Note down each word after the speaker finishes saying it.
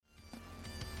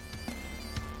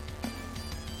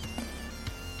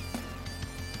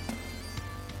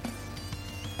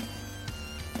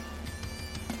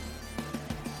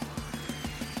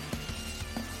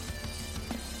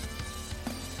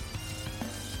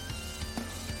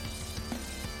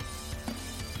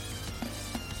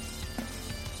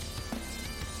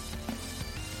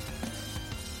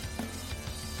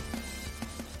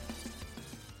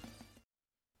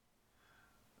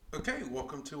Okay,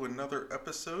 welcome to another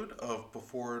episode of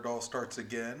Before It All Starts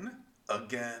Again.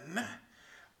 Again.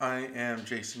 I am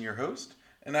Jason, your host,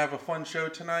 and I have a fun show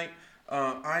tonight.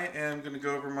 I am going to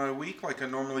go over my week like I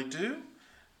normally do,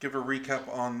 give a recap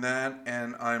on that,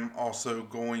 and I'm also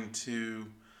going to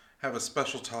have a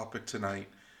special topic tonight.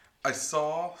 I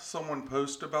saw someone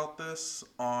post about this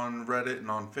on Reddit and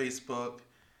on Facebook,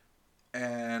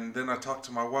 and then I talked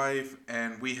to my wife,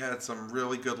 and we had some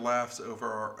really good laughs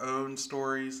over our own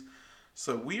stories.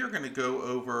 So we are going to go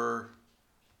over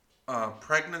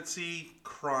pregnancy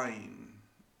crying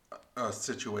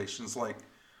situations, like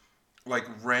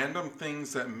random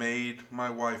things that made my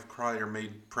wife cry or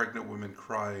made pregnant women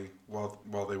cry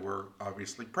while they were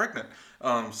obviously pregnant.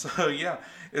 So yeah,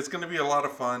 it's going to be a lot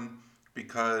of fun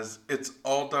because it's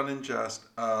all done in jest.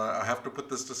 I have to put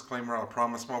this disclaimer. I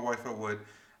promised my wife I would.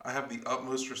 I have the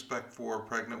utmost respect for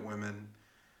pregnant women.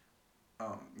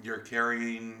 You're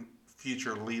carrying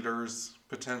future leaders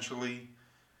potentially,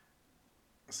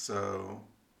 so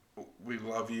we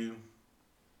love you.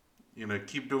 You know,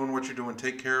 keep doing what you're doing.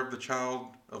 Take care of the child,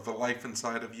 of the life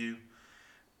inside of you,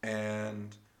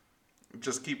 and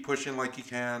just keep pushing like you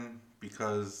can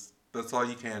because that's all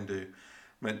you can do.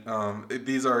 But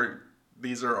these are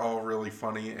all really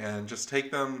funny, and just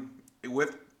take them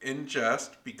with in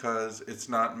jest because it's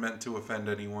not meant to offend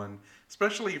anyone,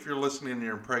 especially if you're listening and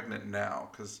you're pregnant now,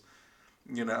 because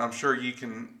I'm sure you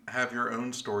can have your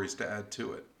own stories to add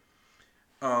to it.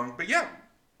 But yeah,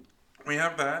 we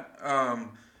have that.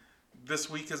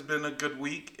 This week has been a good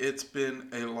week. It's been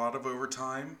a lot of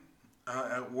overtime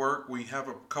at work. We have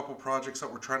a couple projects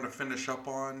that we're trying to finish up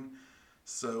on.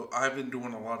 So I've been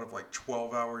doing a lot of like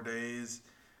 12-hour days.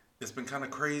 It's been kind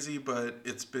of crazy, but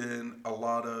it's been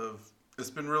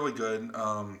really good.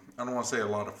 I don't want to say a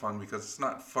lot of fun because it's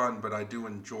not fun, but I do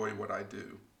enjoy what I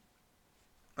do.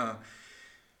 Uh,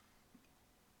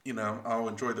 I'll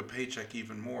enjoy the paycheck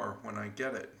even more when I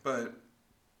get it. But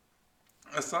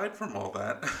aside from all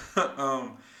that,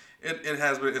 um,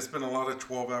 it's been a lot of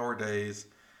 12-hour days.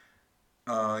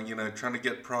 Trying to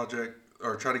get try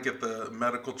to get the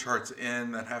medical charts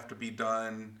in that have to be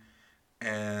done,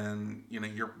 and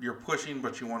you're pushing,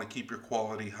 but you want to keep your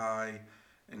quality high,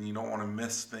 and you don't want to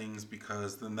miss things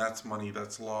because then that's money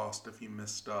that's lost if you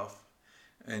miss stuff,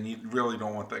 and you really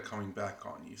don't want that coming back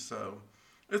on you. So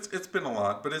it's been a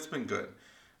lot, but it's been good.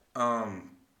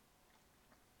 Um,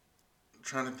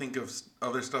 Trying to think of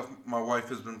other stuff. My wife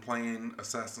has been playing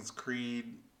Assassin's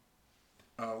Creed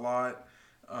a lot.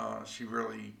 She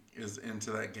really is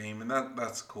into that game, and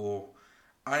that's cool.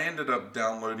 I ended up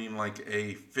downloading like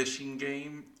a fishing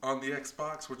game on the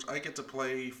Xbox, which I get to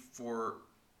play for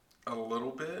a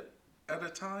little bit at a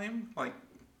time, like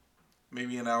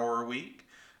maybe an hour a week.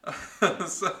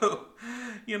 So,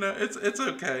 it's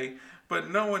okay, but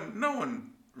no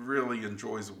one really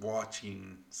enjoys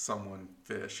watching someone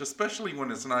fish, especially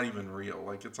when it's not even real,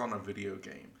 like it's on a video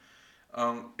game.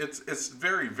 It's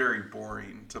very very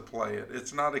boring to play it.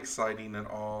 It's not exciting at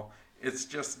all. It's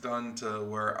just done to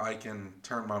where I can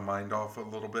turn my mind off a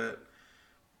little bit,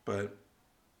 but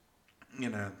you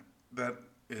know that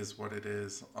is what it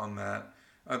is on that.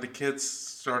 The kids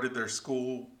started their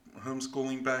school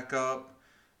homeschooling back up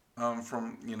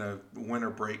from winter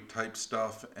break type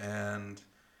stuff, and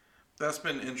that's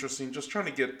been interesting. Just trying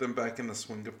to get them back in the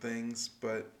swing of things,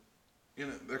 but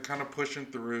they're kind of pushing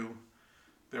through.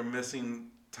 They're missing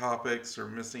topics or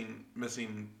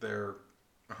missing their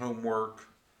homework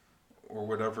or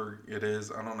whatever it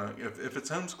is. I don't know. If it's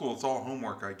homeschool, it's all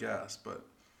homework, I guess. But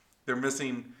they're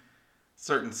missing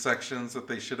certain sections that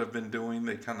they should have been doing.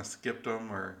 They kind of skipped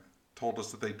them or told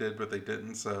us that they did, but they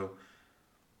didn't. So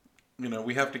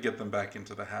we have to get them back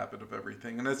into the habit of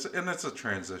everything, and it's a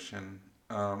transition.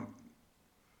 Um,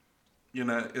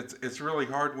 it's really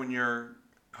hard when you're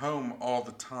home all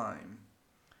the time.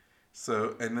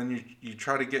 So and then you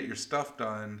try to get your stuff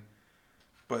done,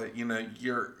 but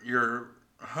you're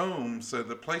home, so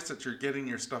the place that you're getting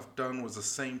your stuff done was the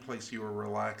same place you were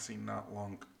relaxing not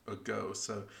long ago.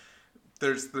 So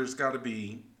there's got to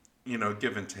be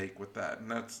give and take with that,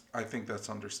 and I think that's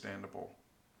understandable.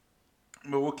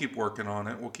 But we'll keep working on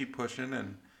it. We'll keep pushing,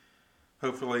 and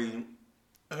hopefully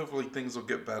hopefully things will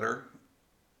get better.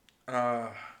 Uh,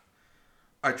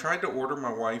 I tried to order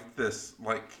my wife this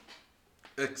like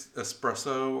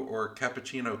espresso or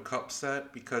cappuccino cup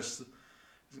set because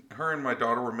her and my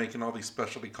daughter were making all these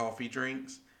specialty coffee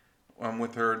drinks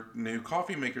with her new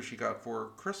coffee maker she got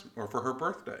for Christmas or for her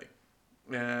birthday.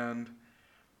 And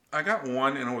I got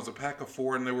one, and it was a pack of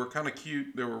four, and they were kind of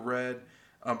cute. They were red,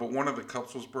 but one of the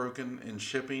cups was broken in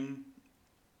shipping.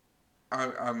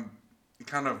 I'm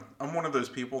one of those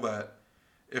people that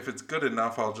if it's good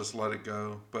enough, I'll just let it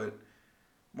go. But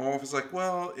my wife was like,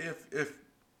 well,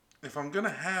 if I'm gonna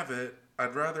have it,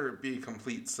 I'd rather it be a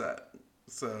complete set.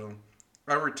 So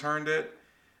I returned it,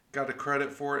 got a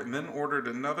credit for it, and then ordered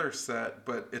another set.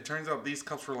 But it turns out these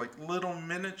cups were like little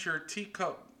miniature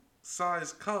teacup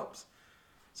size cups.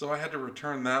 So I had to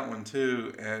return that one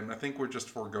too, and I think we're just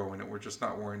foregoing it. We're just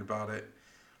not worrying about it.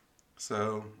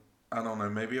 So I don't know.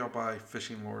 Maybe I'll buy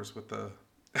fishing lures with the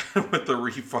with the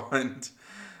refund.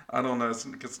 I don't know.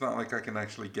 It's not like I can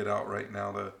actually get out right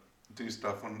now to do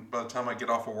stuff. When by the time I get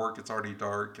off of work, it's already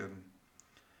dark, and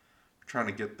I'm trying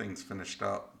to get things finished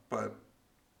up. But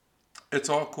it's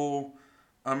all cool.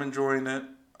 I'm enjoying it.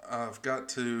 I've got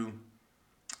to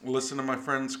listen to my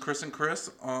friends Chris and Chris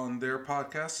on their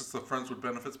podcast. It's the Friends with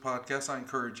Benefits podcast. I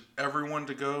encourage everyone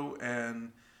to go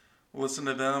and listen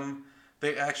to them.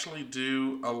 They actually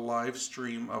do a live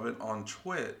stream of it on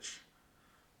Twitch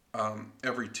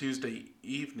every Tuesday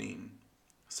evening,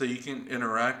 so you can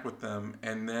interact with them.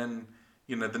 And then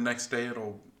the next day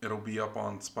it'll be up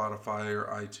on Spotify or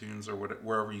iTunes or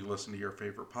wherever you listen to your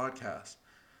favorite podcast,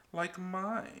 like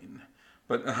mine.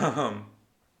 But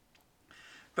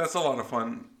that's a lot of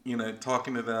fun,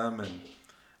 talking to them, and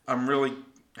I'm really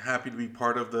happy to be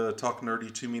part of the Talk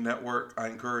Nerdy to Me network. I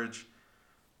encourage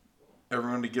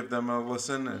everyone to give them a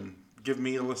listen and give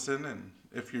me a listen, and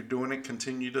if you're doing it,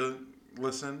 continue to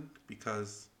listen,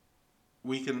 because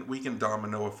we can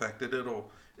domino effect it.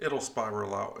 It'll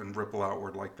spiral out and ripple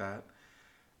outward like that.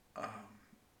 Um,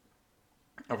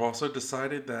 I've also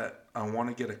decided that I want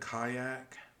to get a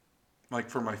kayak, like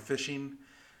for my fishing.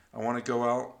 I want to go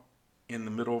out in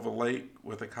the middle of a lake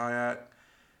with a kayak,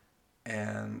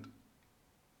 and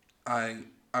I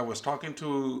was talking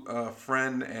to a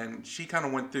friend, and she kind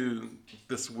of went through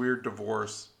this weird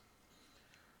divorce.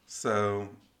 So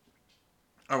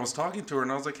I was talking to her,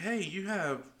 and I was like, "Hey, you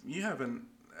have an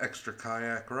extra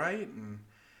kayak, right?" And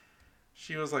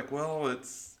she was like, "Well,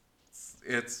 it's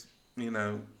you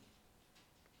know."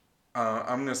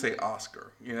 I'm gonna say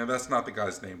Oscar. That's not the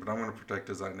guy's name, but I'm gonna protect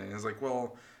his name. It's like,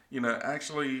 well,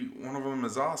 actually, one of them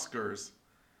is Oscar's.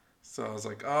 So I was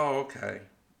like, oh, okay.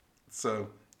 So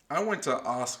I went to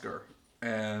Oscar,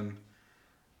 and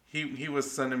he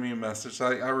was sending me a message.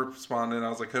 I responded. I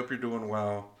was like, hope you're doing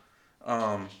well.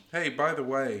 Hey, by the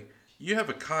way, you have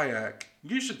a kayak.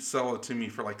 You should sell it to me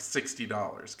for like $60,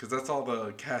 because that's all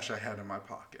the cash I had in my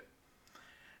pocket.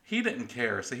 He didn't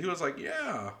care, so he was like,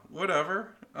 yeah,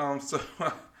 whatever. So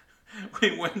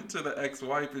we went to the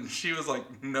ex-wife, and she was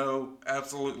like, no,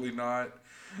 absolutely not.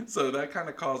 So that kind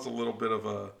of caused a little bit of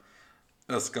a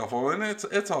scuffle, and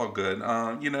it's all good.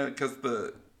 Because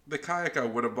the kayak I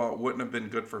would have bought wouldn't have been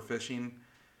good for fishing,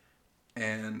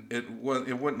 and it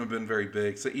wouldn't have been very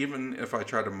big. So even if I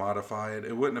tried to modify it,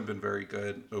 it wouldn't have been very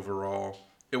good overall.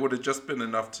 It would have just been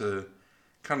enough to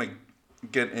kind of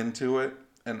get into it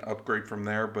and upgrade from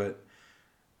there. But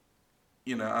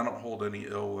I don't hold any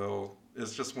ill will.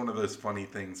 It's just one of those funny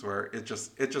things where it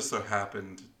just so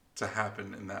happened to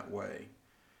happen in that way.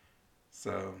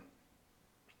 So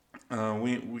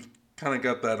we kind of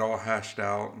got that all hashed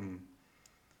out, and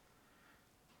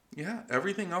yeah,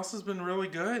 everything else has been really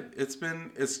good. It's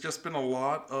just been a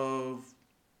lot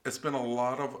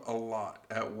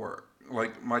at work.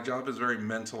 Like, my job is very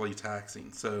mentally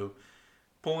taxing. So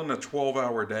pulling a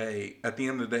 12-hour day, at the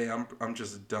end of the day, I'm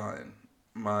just done.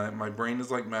 My brain is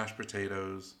like mashed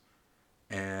potatoes,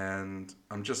 and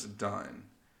I'm just done.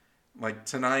 Like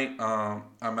tonight,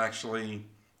 I'm actually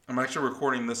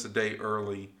recording this a day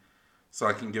early, so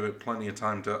I can give it plenty of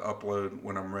time to upload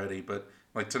when I'm ready. But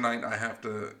like tonight, I have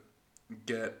to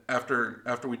get after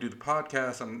we do the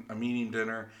podcast. I'm eating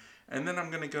dinner, and then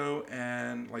I'm gonna go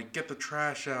and like get the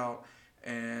trash out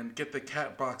and get the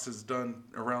cat boxes done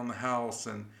around the house,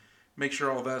 and make sure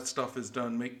all that stuff is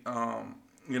done.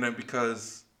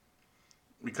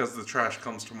 Because the trash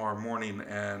comes tomorrow morning,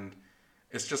 and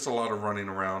it's just a lot of running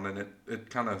around, and it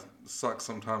kind of sucks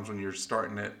sometimes when you're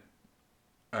starting it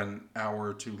an hour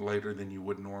or two later than you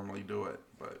would normally do it.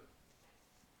 But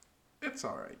it's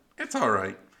all right. It's all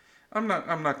right. I'm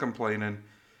not complaining.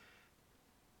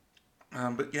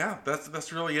 But yeah,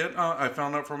 that's really it. I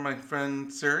found out from my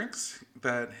friend Syrinx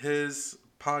that his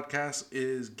podcast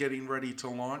is getting ready to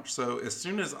launch. So as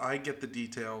soon as I get the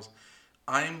details,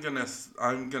 I'm gonna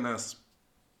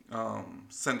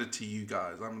send it to you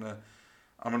guys. I'm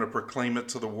gonna proclaim it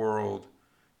to the world,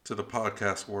 to the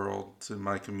podcast world, to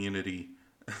my community,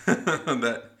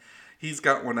 that he's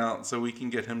got one out, so we can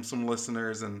get him some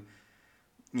listeners. And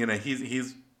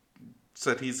he's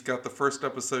said he's got the first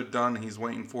episode done. He's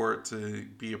waiting for it to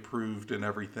be approved and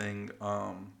everything,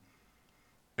 and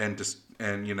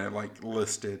like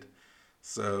listed.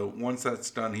 So once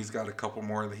that's done, he's got a couple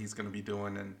more that he's going to be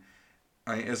doing, and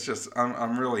it's just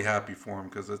I'm really happy for him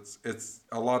because it's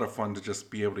a lot of fun to just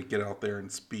be able to get out there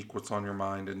and speak what's on your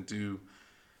mind and do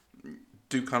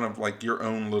kind of like your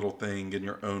own little thing in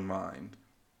your own mind.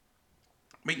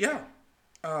 But yeah,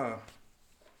 uh,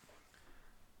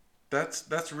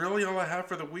 that's really all I have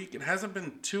for the week. It hasn't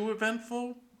been too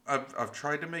eventful. I've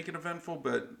tried to make it eventful,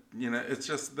 but it's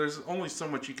just there's only so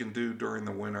much you can do during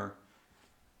the winter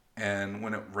and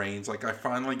when it rains. Like I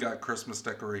finally got Christmas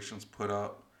decorations put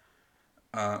up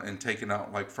and taken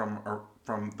out like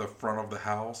from the front of the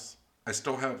house. I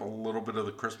still have a little bit of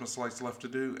the Christmas lights left to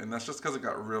do, and that's just because it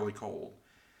got really cold.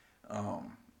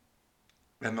 Um,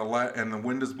 and the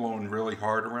wind is blowing really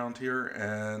hard around here,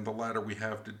 and the ladder we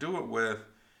have to do it with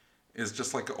is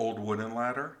just like an old wooden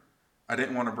ladder. I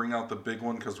didn't want to bring out the big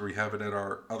one because we have it at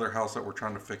our other house that we're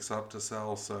trying to fix up to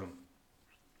sell. So,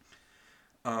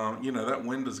 that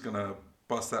wind is gonna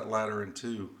bust that ladder in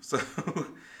two. So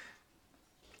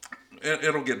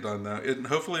it'll get done though.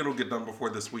 Hopefully it'll get done before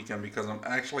this weekend because I'm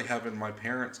actually having my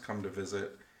parents come to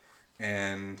visit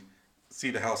and see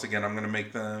the house again. I'm gonna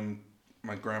make them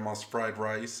my grandma's fried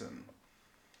rice and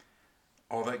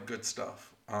all that good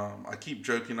stuff. I keep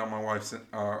joking on my wife's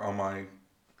on my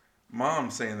mom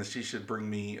saying that she should bring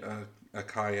me a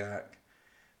kayak.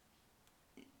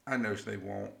 I know they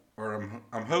won't, or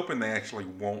I'm hoping they actually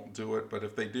won't do it. But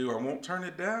if they do, I won't turn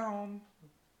it down.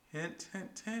 Hint,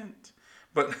 hint, hint.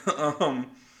 But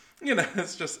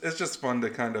it's just fun to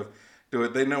kind of do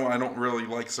it. They know I don't really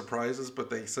like surprises, but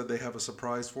they said they have a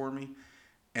surprise for me,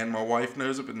 and my wife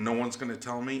knows it, but no one's going to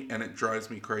tell me, and it drives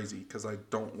me crazy because I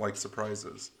don't like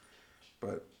surprises.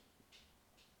 But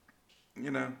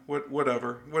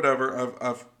whatever.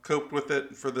 I've coped with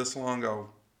it for this long.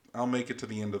 I'll make it to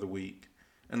the end of the week,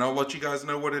 and I'll let you guys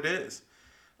know what it is.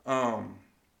 Um,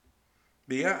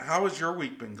 but yeah, how has your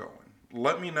week been going?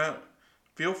 Let me know.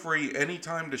 Feel free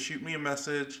anytime to shoot me a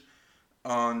message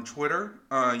on Twitter.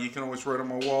 You can always write on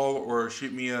my wall or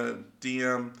shoot me a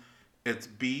DM. It's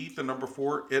the number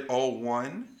 4, it all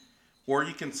one. Or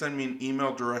you can send me an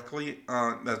email directly.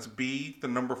 That's the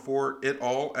number 4, it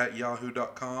all at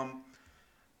yahoo.com.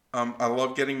 I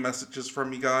love getting messages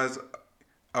from you guys.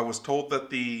 I was told that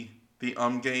the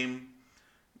game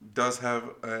does have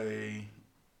uh,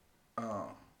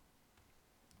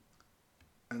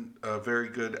 a very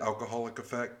good alcoholic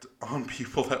effect on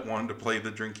people that wanted to play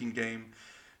the drinking game.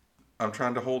 I'm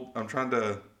trying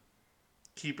to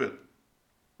keep it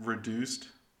reduced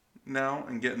now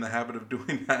and get in the habit of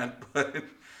doing that. But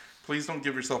please don't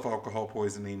give yourself alcohol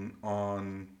poisoning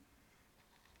on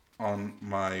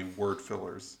my word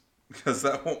fillers because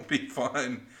that won't be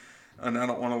fun, and I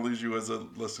don't want to lose you as a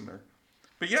listener.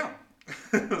 But yeah,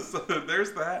 so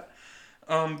there's that.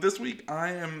 This week I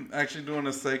am actually doing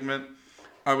a segment.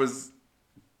 I was,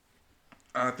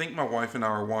 I think my wife and I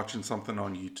were watching something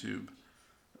on YouTube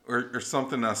or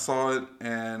something. I saw it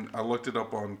and I looked it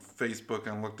up on Facebook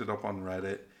and looked it up on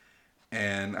Reddit,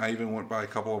 and I even went by a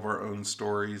couple of our own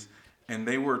stories. And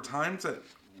they were times that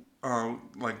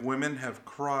like women have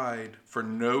cried for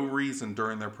no reason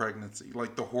during their pregnancy.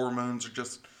 Like the hormones are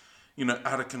just,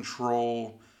 out of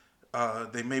control.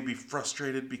 They may be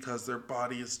frustrated because their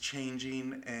body is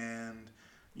changing, and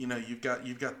you've got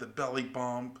the belly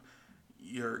bump.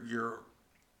 Your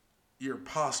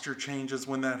posture changes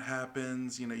when that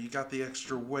happens. You got the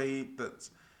extra weight.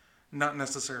 That's not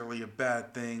necessarily a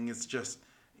bad thing. It's just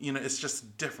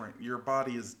different. Your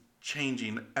body is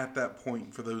changing at that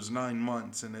point for those 9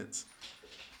 months, and it's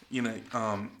you know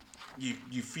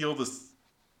you feel this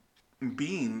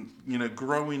being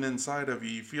growing inside of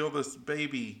you. You feel this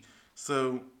baby.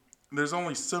 So there's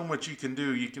only so much you can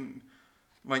do. You can,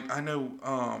 like, I know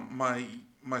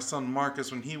my son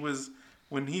Marcus, when he was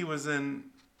in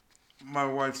my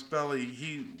wife's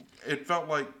belly, it felt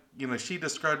like, she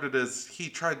described it as he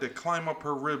tried to climb up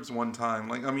her ribs one time.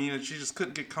 Like, I mean, she just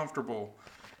couldn't get comfortable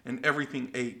and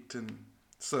everything ached. And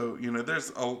so,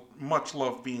 there's a much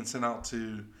love being sent out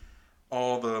to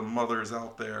all the mothers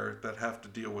out there that have to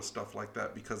deal with stuff like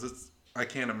that, because I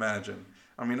can't imagine.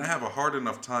 I mean, I have a hard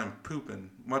enough time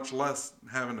pooping, much less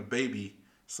having a baby.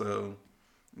 So,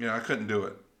 I couldn't do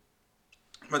it.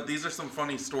 But these are some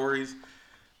funny stories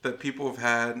that people have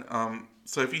had.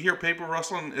 So if you hear paper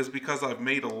rustling, it's because I've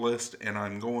made a list and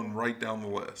I'm going right down the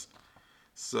list.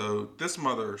 So this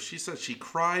mother, she said she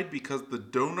cried because the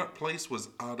donut place was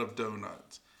out of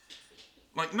donuts.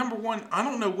 Like, number one, I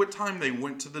don't know what time they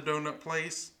went to the donut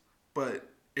place, but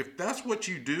if that's what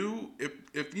you do,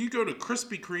 if you go to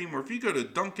Krispy Kreme or if you go to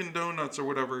Dunkin' Donuts or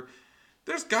whatever,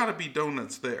 there's got to be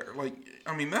donuts there. Like,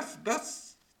 I mean,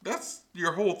 that's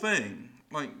your whole thing.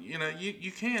 Like,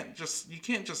 you can't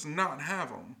just not have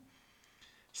them.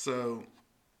 So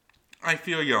I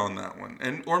feel you on that one.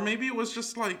 And or maybe it was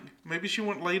just like maybe she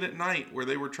went late at night where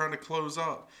they were trying to close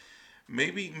up.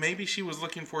 Maybe she was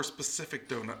looking for a specific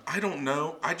donut. I don't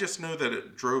know. I just know that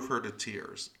it drove her to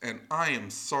tears. And I am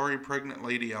sorry, pregnant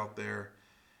lady out there.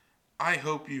 I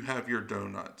hope you have your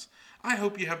donuts. I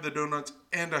hope you have the donuts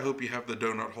and I hope you have the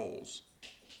donut holes.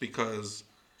 Because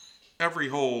every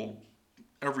hole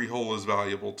every hole is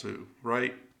valuable too,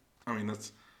 right? I mean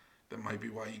that might be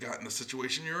why you got in the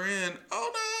situation you're in.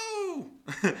 Oh no!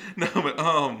 No, but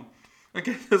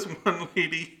okay, this one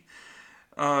lady,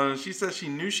 she says she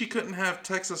knew she couldn't have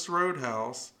Texas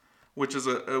Roadhouse, which is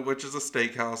a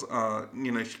steakhouse.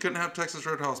 She couldn't have Texas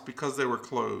Roadhouse because they were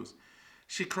closed.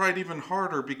 She cried even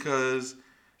harder because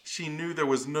she knew there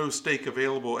was no steak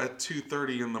available at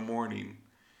 2:30 in the morning.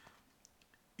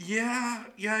 Yeah,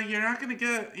 you're not gonna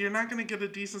get a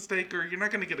decent steak, or you're not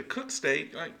gonna get a cooked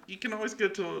steak. Like you can always go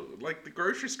to like the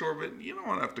grocery store, but you don't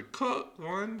want to have to cook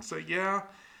one. So yeah,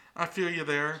 I feel you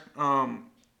there.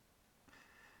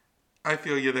 I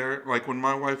feel you there. Like when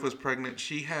my wife was pregnant,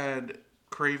 she had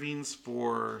cravings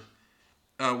for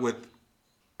with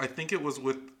I think it was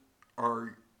with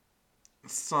our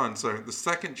son. So the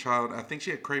second child, I think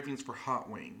she had cravings for hot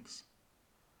wings.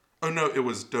 Oh no, it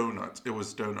was donuts. It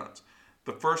was donuts.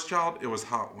 The first child, it was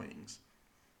hot wings.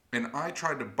 And I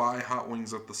tried to buy hot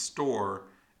wings at the store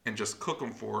and just cook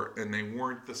them for her, and they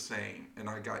weren't the same, and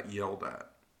I got yelled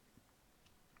at.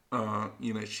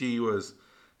 She was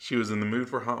in the mood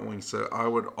for hot wings, so I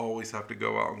would always have to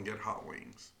go out and get hot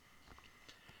wings.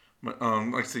 But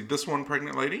like I see, this one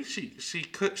pregnant lady,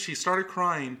 she started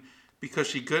crying because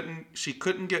she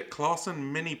couldn't get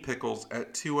Clausen mini pickles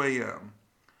at 2 a.m.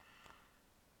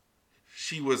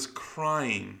 She was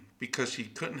crying because she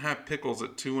couldn't have pickles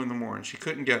at 2 in the morning. She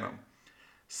couldn't get them.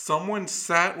 Someone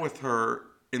sat with her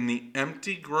in the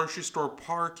empty grocery store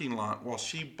parking lot while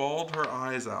she bawled her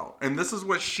eyes out. And this is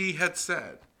what she had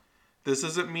said. This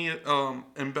isn't me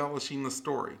embellishing the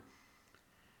story.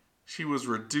 She was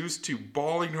reduced to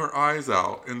bawling her eyes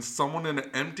out, and someone in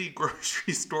an empty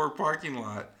grocery store parking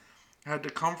lot had to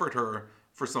comfort her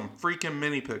for some freaking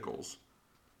mini pickles.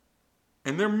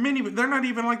 And they're mini, they're not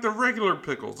even like the regular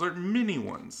pickles. They're mini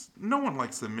ones. No one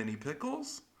likes the mini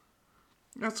pickles.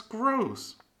 That's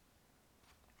gross.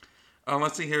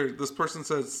 Let's see here. This person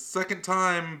says, second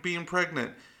time being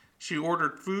pregnant, she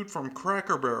ordered food from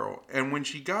Cracker Barrel. And when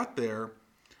she got there,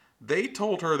 they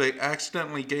told her they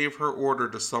accidentally gave her order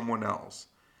to someone else.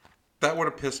 That would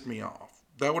have pissed me off.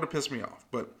 That would have pissed me off.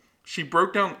 But she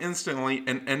broke down instantly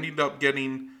and ended up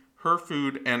getting her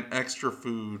food and extra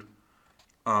food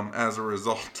as a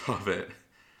result of it.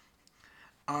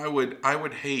 I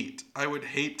would hate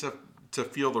to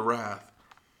feel the wrath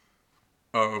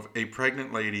of a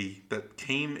pregnant lady that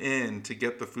came in to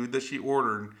get the food that she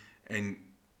ordered, and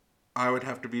I would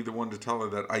have to be the one to tell her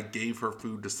that I gave her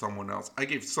food to someone else. I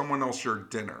gave someone else your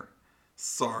dinner.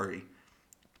 Sorry.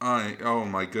 Oh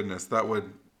my goodness, I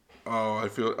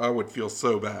would feel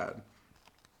so bad.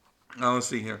 Now let's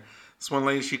see here. This one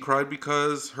lady, she cried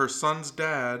because her son's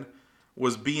dad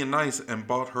was being nice and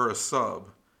bought her a sub.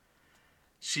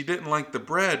 She didn't like the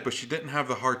bread, but she didn't have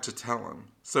the heart to tell him.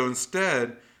 So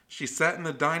instead, she sat in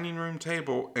the dining room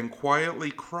table and quietly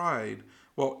cried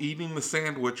while eating the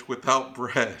sandwich without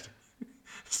bread.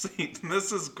 See,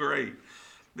 this is great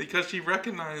because she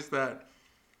recognized that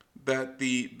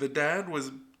the dad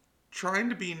was trying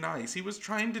to be nice. He was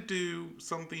trying to do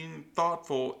something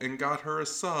thoughtful and got her a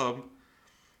sub,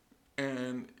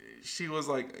 and she was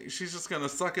like, she's just gonna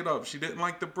suck it up. She didn't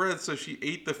like the bread, so she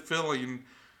ate the filling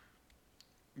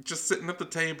just sitting at the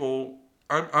table.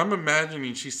 I'm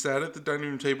imagining she sat at the dining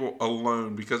room table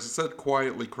alone because it said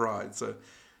quietly cried. So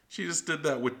she just did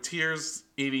that with tears,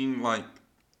 eating like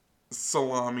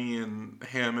salami and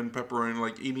ham and pepperoni,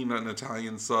 like eating an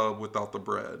Italian sub without the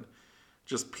bread.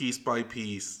 Just piece by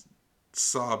piece,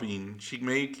 sobbing.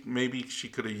 Maybe she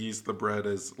could have used the bread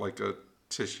as like a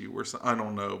tissue or something. I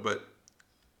don't know, but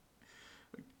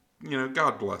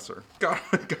God bless her.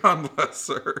 God bless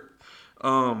her.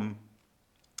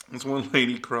 This one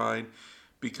lady cried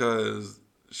because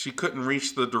she couldn't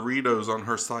reach the Doritos on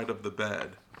her side of the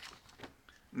bed.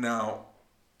 Now,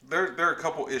 there are a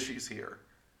couple issues here.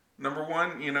 Number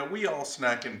one, we all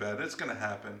snack in bed. It's going to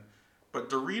happen. But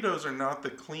Doritos are not the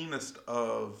cleanest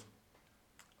of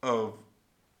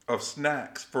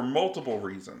snacks for multiple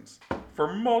reasons.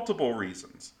 For multiple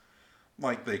reasons.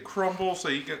 Like they crumble, so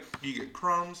you get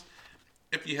crumbs.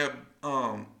 If you have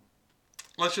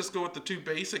let's just go with the two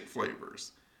basic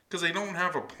flavors. because they don't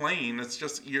have a plain. It's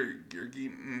just you're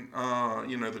eating,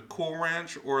 the Cool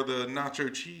Ranch or the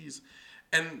nacho cheese,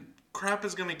 and crap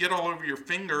is gonna get all over your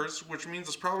fingers, which means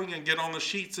it's probably gonna get on the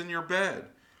sheets in your bed.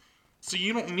 So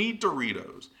you don't need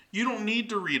Doritos. You don't need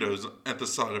Doritos at the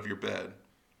side of your bed.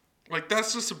 Like,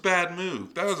 that's just a bad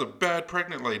move. That was a bad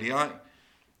pregnant lady.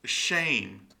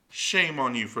 Shame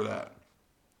on you for that.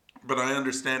 But I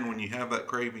understand when you have that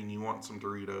craving, you want some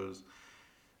Doritos.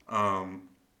 Um,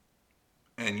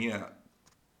 and yeah,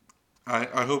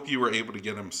 I hope you were able to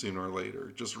get them sooner or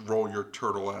later. Just roll your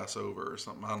turtle ass over or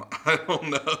something. I don't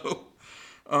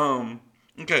know.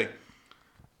 Okay,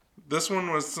 this one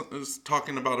was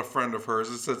talking about a friend of hers.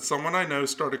 It said, someone I know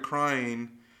started crying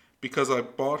because I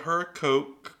bought her a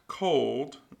Coke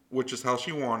cold, which is how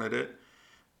she wanted it.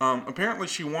 Apparently,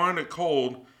 she wanted it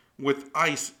cold with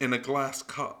ice in a glass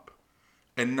cup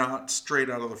and not straight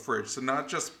out of the fridge. So, not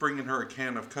just bringing her a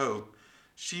can of Coke,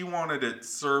 she wanted it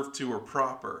served to her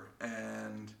proper,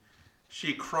 and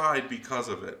she cried because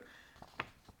of it.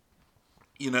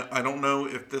 I don't know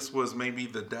if this was maybe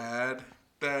the dad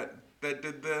that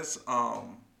did this. I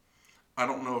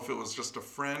don't know if it was just a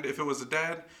friend. If it was a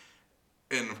dad,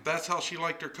 and if that's how she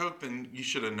liked her Coke, then you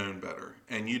should have known better,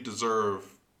 and you deserve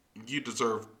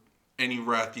any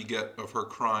wrath you get of her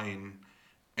crying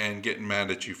and getting mad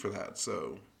at you for that.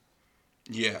 So,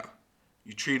 yeah,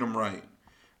 you treat them right.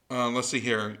 Let's see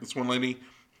here. This one lady,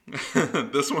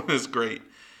 this one is great.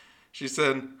 She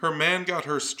said her man got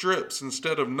her strips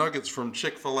instead of nuggets from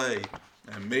Chick-fil-A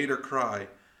and made her cry.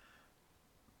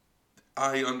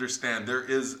 I understand there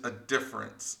is a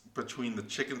difference between the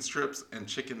chicken strips and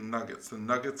chicken nuggets. The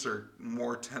nuggets are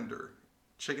more tender.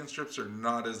 Chicken strips are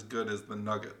not as good as the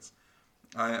nuggets.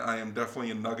 I am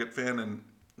definitely a nugget fan, and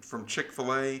from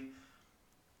Chick-fil-A,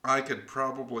 I could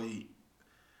probably,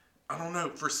 I don't know,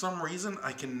 for some reason,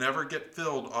 I can never get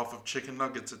filled off of chicken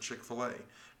nuggets at Chick-fil-A,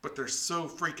 but they're so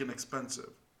freaking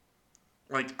expensive.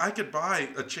 Like, I could buy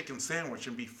a chicken sandwich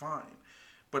and be fine.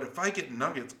 But if I get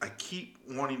nuggets, I keep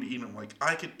wanting to eat them. Like,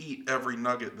 I could eat every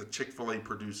nugget that Chick-fil-A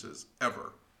produces,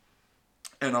 ever.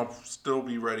 And I'll still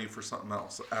be ready for something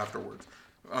else afterwards.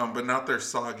 But not their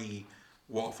soggy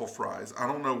waffle fries. I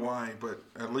don't know why, but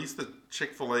at least the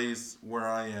Chick-fil-A's where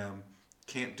I am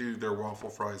can't do their waffle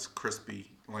fries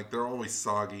crispy. Like, they're always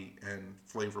soggy and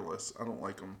flavorless. I don't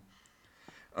like them.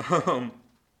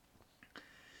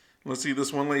 Let's see,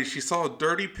 this one lady, she saw a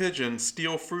dirty pigeon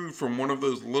steal food from one of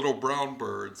those little brown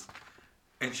birds,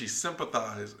 and she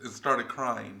sympathized and started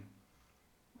crying.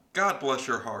 God bless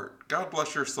your heart. God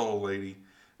bless your soul, lady.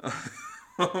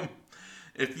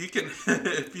 If you can,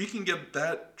 if you can get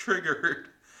that triggered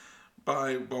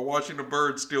by watching a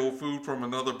bird steal food from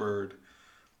another bird,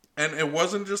 and it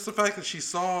wasn't just the fact that she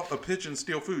saw a pigeon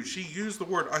steal food. She used the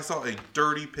word, I saw a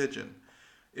dirty pigeon.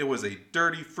 It was a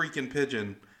dirty freaking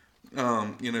pigeon.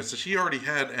 So she already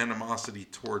had animosity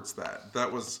towards that. That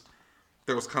was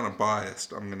kind of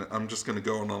biased. I'm just gonna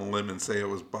go on a limb and say it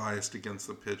was biased against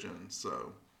the pigeon.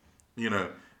 So,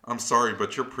 I'm sorry,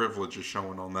 but your privilege is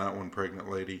showing on that one, pregnant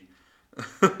lady.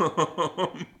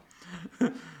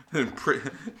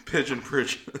 Pigeon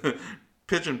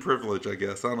privilege, I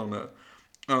guess. I don't know.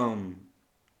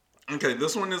 Okay,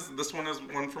 this one is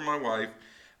one for my wife.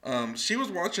 She was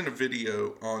watching a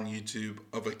video on YouTube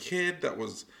of a kid that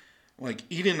was like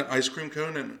eating an ice cream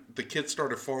cone, and the kid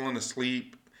started falling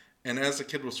asleep. And as the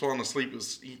kid was falling asleep,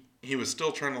 he was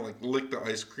still trying to like lick the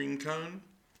ice cream cone.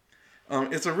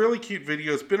 It's a really cute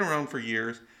video. It's been around for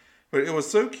years, but it was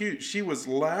so cute. She was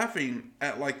laughing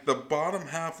at like the bottom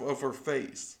half of her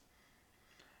face,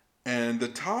 and the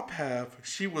top half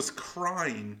she was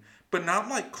crying, but not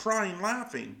like crying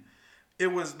laughing. There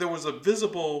was a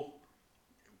visible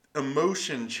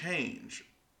emotion change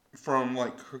from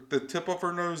like the tip of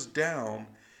her nose down.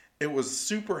 It was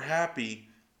super happy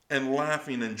and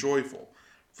laughing and joyful.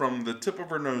 From the tip of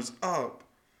her nose up,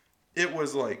 it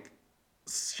was like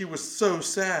she was so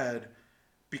sad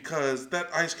because that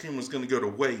ice cream was going to go to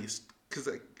waste, because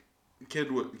that kid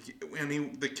would,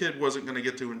 and the kid wasn't going to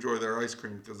get to enjoy their ice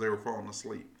cream because they were falling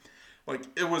asleep. Like,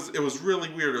 it was really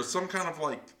weird. It was some kind of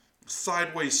like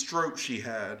sideways stroke she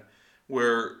had,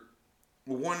 where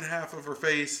one half of her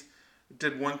face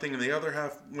did one thing and the other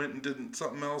half went and did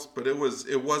something else. But it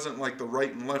wasn't like the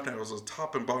right and left half. It was the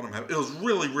top and bottom half. It was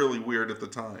really, really weird at the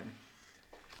time.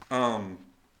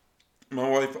 My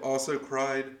wife also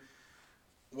cried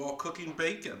while cooking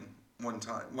bacon one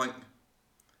time. Like,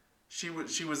 she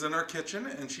was in our kitchen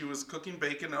and she was cooking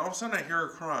bacon, and all of a sudden I hear her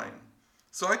crying.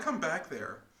 So I come back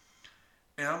there,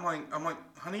 and I'm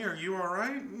like, honey, are you all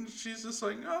right? And she's just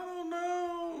like, oh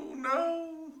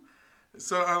no.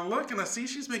 So I look and I see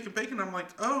she's making bacon. I'm like,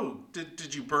 oh,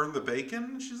 did you burn the bacon?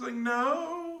 And she's like,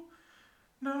 no.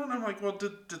 No. And I'm like, well,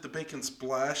 did the bacon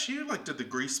splash you? Like, did the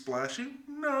grease splash you?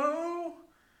 No.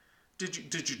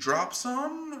 Did you drop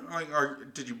some? Like,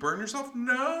 did you burn yourself?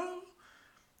 No.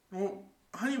 Well,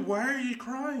 honey, why are you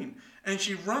crying? And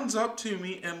she runs up to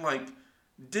me and like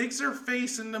digs her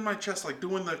face into my chest, like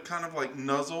doing the kind of like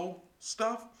nuzzle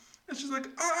stuff. And she's like,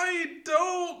 I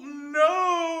don't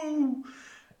know.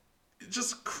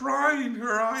 Just crying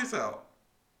her eyes out.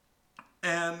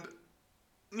 And,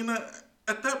 you know,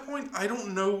 at that point, I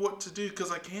don't know what to do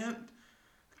because I can't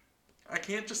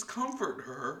just comfort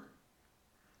her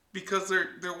because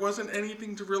there wasn't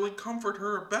anything to really comfort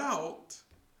her about.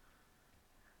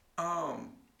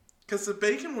 Because the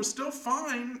bacon was still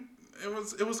fine.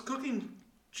 It was cooking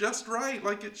just right,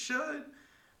 like it should.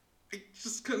 I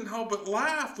just couldn't help but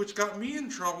laugh, which got me in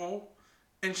trouble.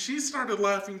 And she started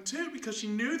laughing too because she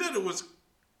knew that it was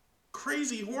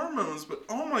crazy hormones. But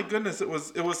oh my goodness, it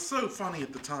was so funny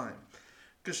at the time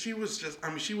because she was just, I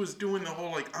mean, she was doing the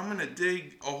whole like, I'm gonna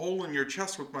dig a hole in your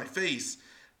chest with my face,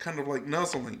 kind of like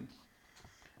nuzzling.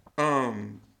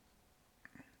 Um,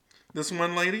 this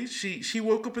one lady, she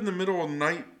woke up in the middle of the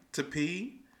night to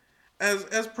pee,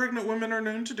 as pregnant women are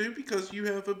known to do because you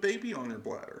have a baby on your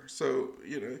bladder. So,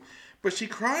 but she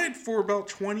cried for about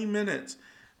 20 minutes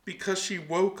because she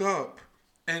woke up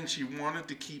and she wanted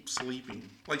to keep sleeping.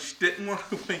 Like she didn't want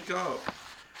to wake up.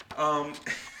 Um,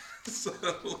 so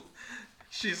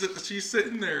she's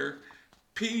sitting there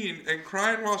peeing and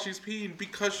crying while she's peeing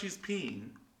because she's peeing.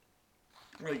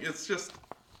 Like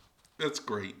it's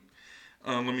great.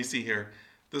 Let me see here.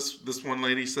 This one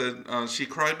lady said she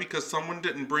cried because someone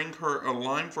didn't bring her a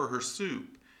lime for her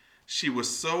soup. She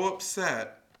was so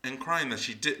upset and crying that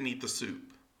she didn't eat the soup.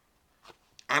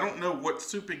 I don't know what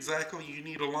soup exactly you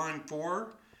need a lime for,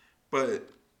 but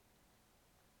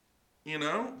you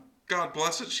know, God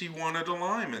bless it, she wanted a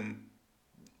lime, and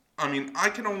I mean, I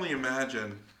can only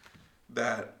imagine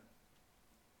that.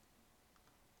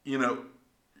 You know,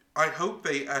 I hope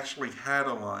they actually had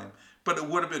a lime, but it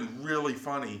would have been really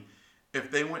funny if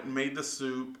they went and made the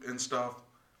soup and stuff,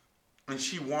 and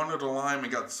she wanted a lime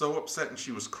and got so upset and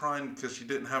she was crying because she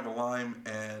didn't have a lime,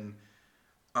 and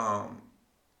um,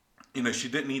 she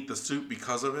didn't eat the soup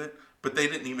because of it, but they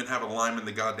didn't even have a lime in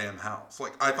the goddamn house.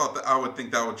 Like I would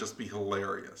think that would just be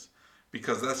hilarious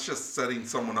because that's just setting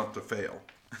someone up to fail.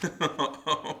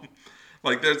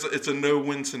 Like it's a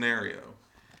no-win scenario.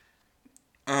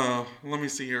 Let me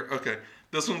see here. Okay,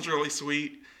 this one's really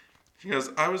sweet. She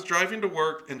goes, I was driving to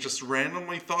work and just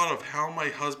randomly thought of how my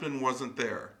husband wasn't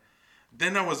there.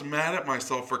 Then I was mad at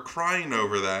myself for crying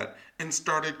over that and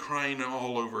started crying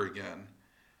all over again.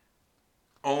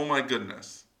 Oh my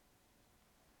goodness.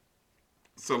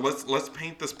 So let's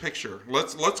paint this picture.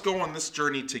 Let's go on this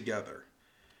journey together.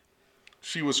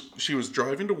 She was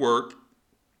driving to work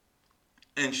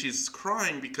and she's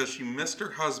crying because she missed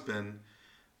her husband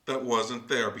that wasn't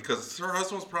there because her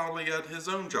husband was probably at his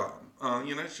own job.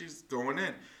 She's going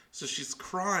in, so she's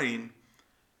crying.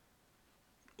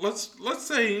 Let's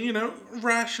say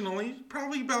rationally,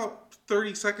 probably about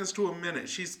 30 seconds to a minute.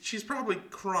 She's probably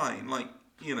crying like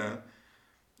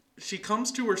she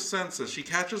comes to her senses. She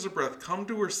catches her breath, come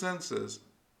to her senses,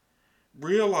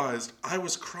 realized I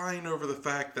was crying over the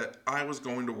fact that I was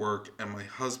going to work and my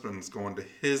husband's going to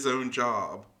his own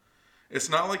job. It's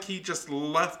not like he just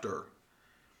left her.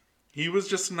 He was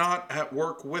just not at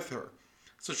work with her.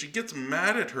 So she gets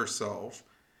mad at herself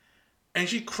and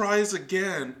she cries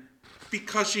again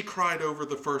because she cried over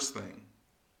the first thing.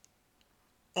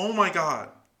 Oh my God.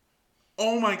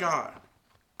 Oh my God.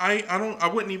 I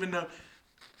wouldn't even know.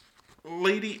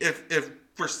 Lady, if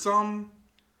for some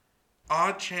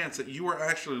odd chance that you are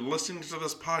actually listening to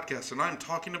this podcast and I'm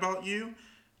talking about you,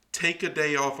 take a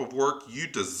day off of work. You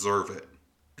deserve it.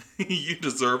 You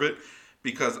deserve it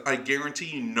because I guarantee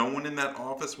you no one in that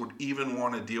office would even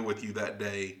want to deal with you that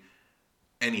day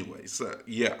anyway. So,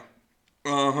 yeah.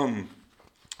 Only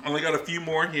got a few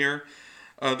more here.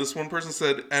 This one person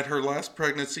said at her last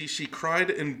pregnancy, she cried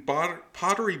in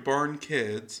Pottery Barn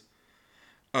Kids,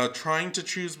 trying to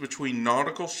choose between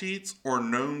nautical sheets or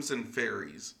gnomes and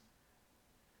fairies.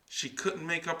 She couldn't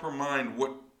make up her mind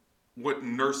what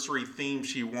nursery theme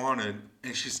she wanted,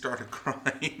 and she started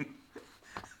crying.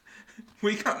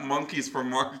 We got monkeys for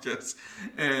Marcus,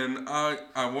 and I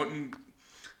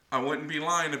wouldn't be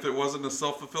lying if it wasn't a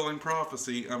self-fulfilling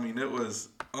prophecy. I mean, it was,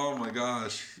 oh my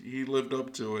gosh, he lived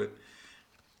up to it.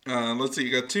 Let's see,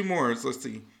 you got two more. Let's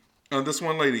see. This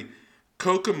one lady,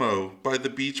 Kokomo by the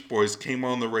Beach Boys came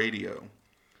on the radio.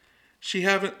 She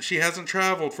hasn't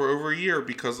traveled for over a year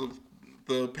because of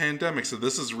the pandemic, so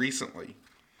this is recently.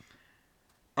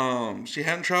 She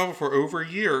hadn't traveled for over a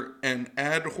year, and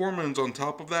add hormones on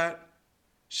top of that,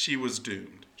 she was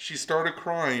doomed. She started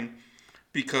crying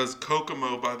because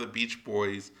Kokomo by the Beach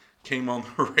Boys came on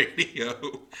the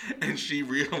radio, and she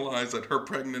realized that her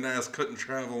pregnant ass couldn't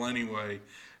travel anyway.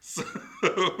 So,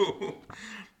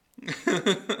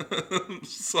 I'm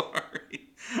sorry.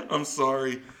 I'm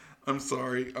sorry. I'm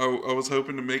sorry. I was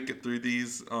hoping to make it through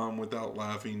these without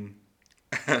laughing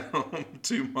at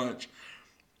too much.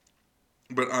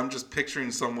 But I'm just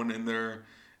picturing someone in their,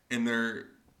 in their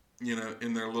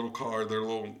little car, their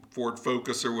little Ford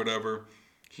Focus or whatever,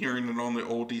 hearing it on the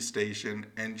oldie station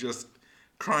and just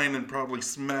crying and probably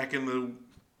smacking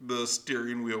the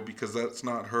steering wheel because that's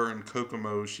not her in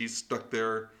Kokomo. She's stuck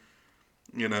there,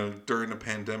 during a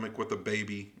pandemic with a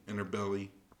baby in her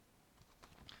belly.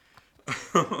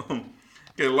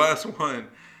 Okay, last one. It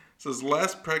says,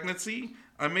 last pregnancy,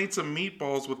 I made some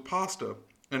meatballs with pasta,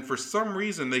 and for some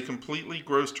reason they completely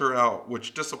grossed her out,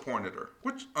 which disappointed her.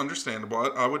 Which,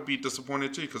 understandable. I would be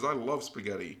disappointed too, because I love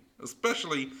spaghetti.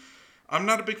 Especially, I'm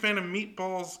not a big fan of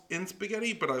meatballs in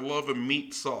spaghetti, but I love a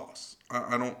meat sauce.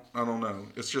 I don't know.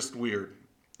 It's just weird.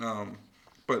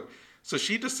 But so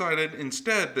she decided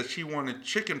instead that she wanted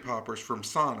chicken poppers from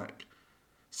Sonic.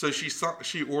 So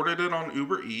she ordered it on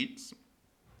Uber Eats,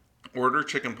 ordered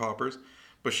chicken poppers,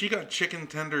 but she got chicken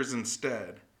tenders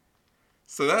instead.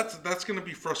 So that's going to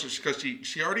be frustrating because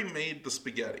she already made the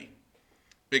spaghetti.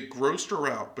 It grossed her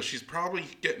out, but she's probably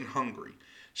getting hungry.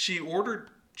 She ordered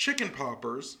chicken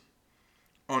poppers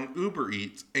on Uber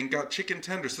Eats and got chicken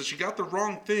tenders. So she got the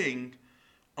wrong thing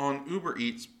on Uber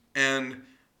Eats, and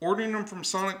ordering them from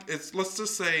Sonic, let's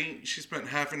just say she spent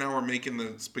half an hour making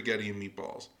the spaghetti and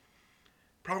meatballs.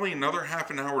 Probably another half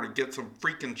an hour to get some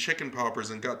freaking chicken poppers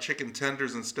and got chicken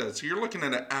tenders instead. So you're looking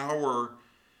at an hour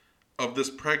of this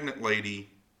pregnant lady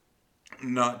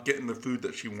not getting the food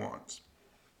that she wants.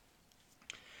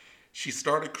 She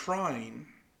started crying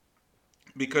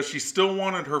because she still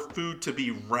wanted her food to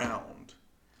be round.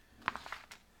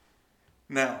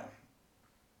 Now,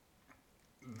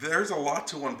 there's a lot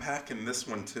to unpack in this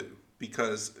one too.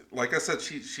 Because, like I said,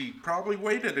 she probably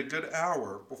waited a good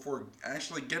hour before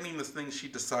actually getting the thing she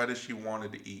decided she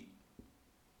wanted to eat.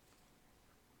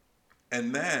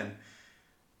 And then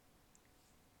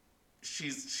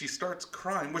she starts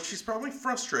crying, which she's probably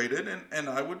frustrated, and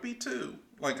I would be too.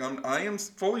 Like, I am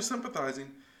fully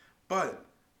sympathizing. But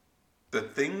the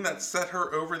thing that set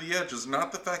her over the edge is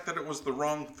not the fact that it was the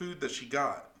wrong food that she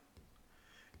got.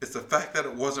 It's the fact that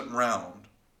it wasn't round.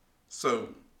 So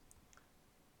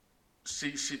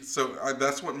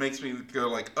that's what makes me go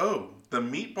like, oh, the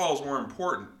meatballs were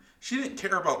important. She didn't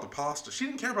care about the pasta. She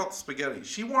didn't care about the spaghetti.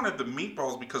 She wanted the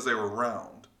meatballs because they were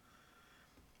round.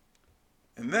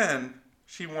 And then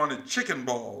she wanted chicken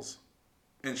balls.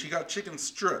 And she got chicken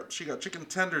strips. She got chicken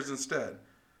tenders instead.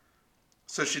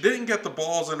 So she didn't get the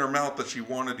balls in her mouth that she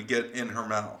wanted to get in her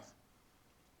mouth.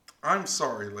 I'm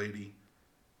sorry, lady.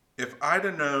 If I'd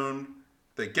have known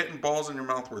that getting balls in your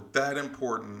mouth were that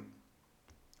important,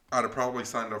 I'd have probably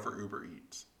signed up for Uber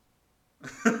Eats.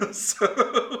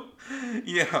 So,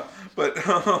 yeah, but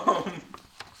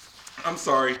I'm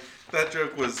sorry. That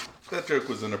joke was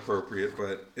inappropriate,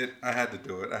 but I had to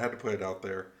do it. I had to put it out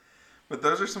there. But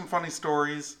those are some funny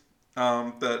stories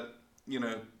that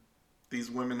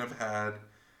these women have had,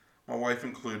 my wife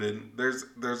included.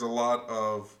 There's a lot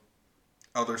of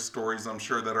other stories I'm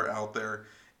sure that are out there.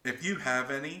 If you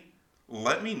have any,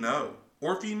 let me know.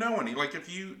 Or if you know any, like if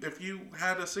you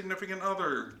had a significant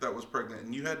other that was pregnant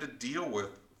and you had to deal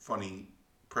with funny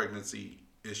pregnancy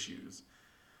issues,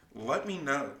 let me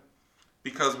know.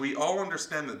 Because we all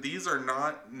understand that these are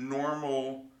not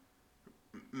normal.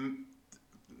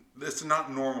 It's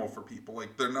not normal for people.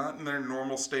 Like, they're not in their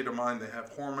normal state of mind. They have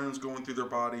hormones going through their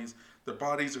bodies. Their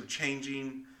bodies are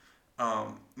changing.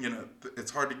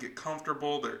 It's hard to get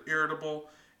comfortable. They're irritable.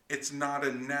 It's not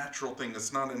a natural thing.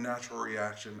 It's not a natural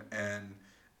reaction, and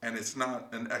it's not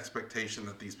an expectation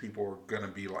that these people are going to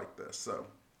be like this. So,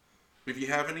 if you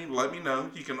have any, let me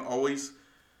know. You can always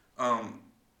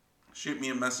shoot me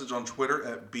a message on Twitter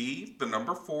at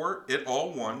B4IT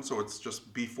all1. So it's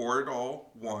just B4IT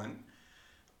all1.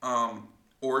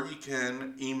 Or you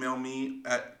can email me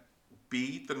at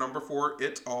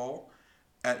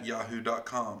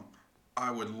B4ITall@yahoo.com. I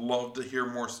would love to hear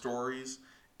more stories.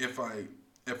 If I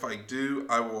do,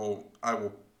 I will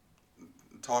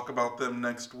talk about them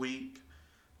next week.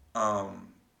 I'm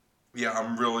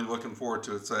really looking forward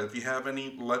to it. So if you have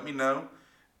any, let me know,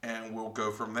 and we'll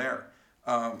go from there.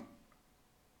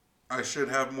 I should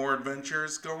have more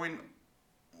adventures going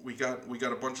we got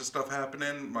a bunch of stuff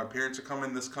happening. My parents are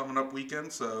coming this coming up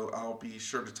weekend, so I'll be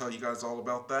sure to tell you guys all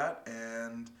about that.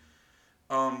 And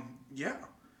yeah,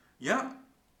 yeah.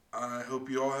 I hope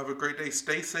you all have a great day.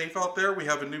 Stay safe out there. We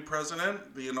have a new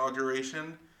president. The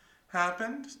inauguration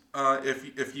happened.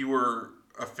 If you were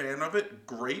a fan of it,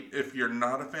 great. If you're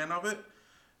not a fan of it,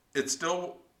 it's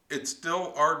still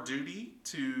our duty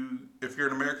to, if you're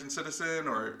an American citizen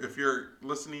or if you're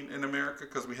listening in America,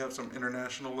 because we have some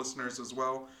international listeners as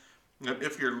well. And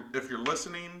if you're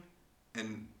listening,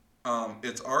 and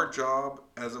it's our job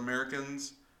as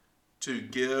Americans to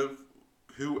give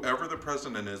whoever the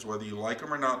president is, whether you like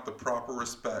him or not, the proper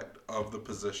respect of the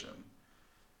position.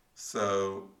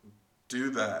 So do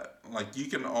that. Like, you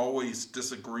can always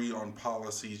disagree on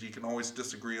policies, you can always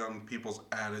disagree on people's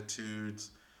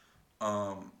attitudes,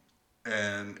 um,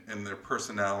 and their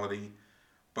personality,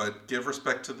 but give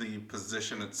respect to the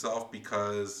position itself,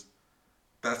 because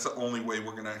that's the only way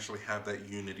we're going to actually have that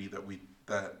unity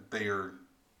that they are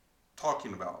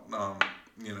talking about.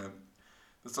 You know,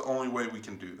 that's the only way we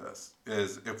can do this,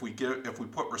 is if we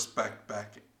put respect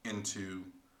back into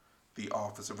the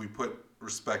office, if we put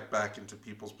respect back into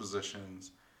people's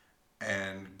positions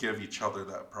and give each other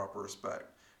that proper respect.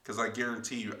 Because I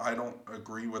guarantee you, I don't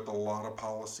agree with a lot of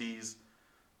policies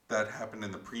that happened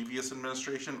in the previous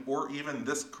administration or even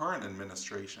this current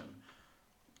administration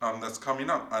that's coming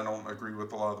up. I don't agree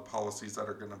with a lot of the policies that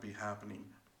are going to be happening.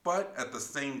 But at the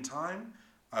same time,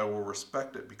 I will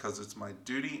respect it because it's my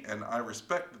duty, and I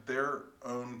respect their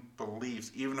own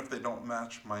beliefs, even if they don't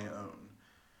match my own.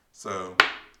 So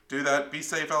do that. Be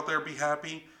safe out there. Be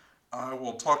happy. I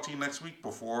will talk to you next week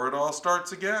before it all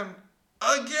starts again.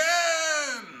 Again!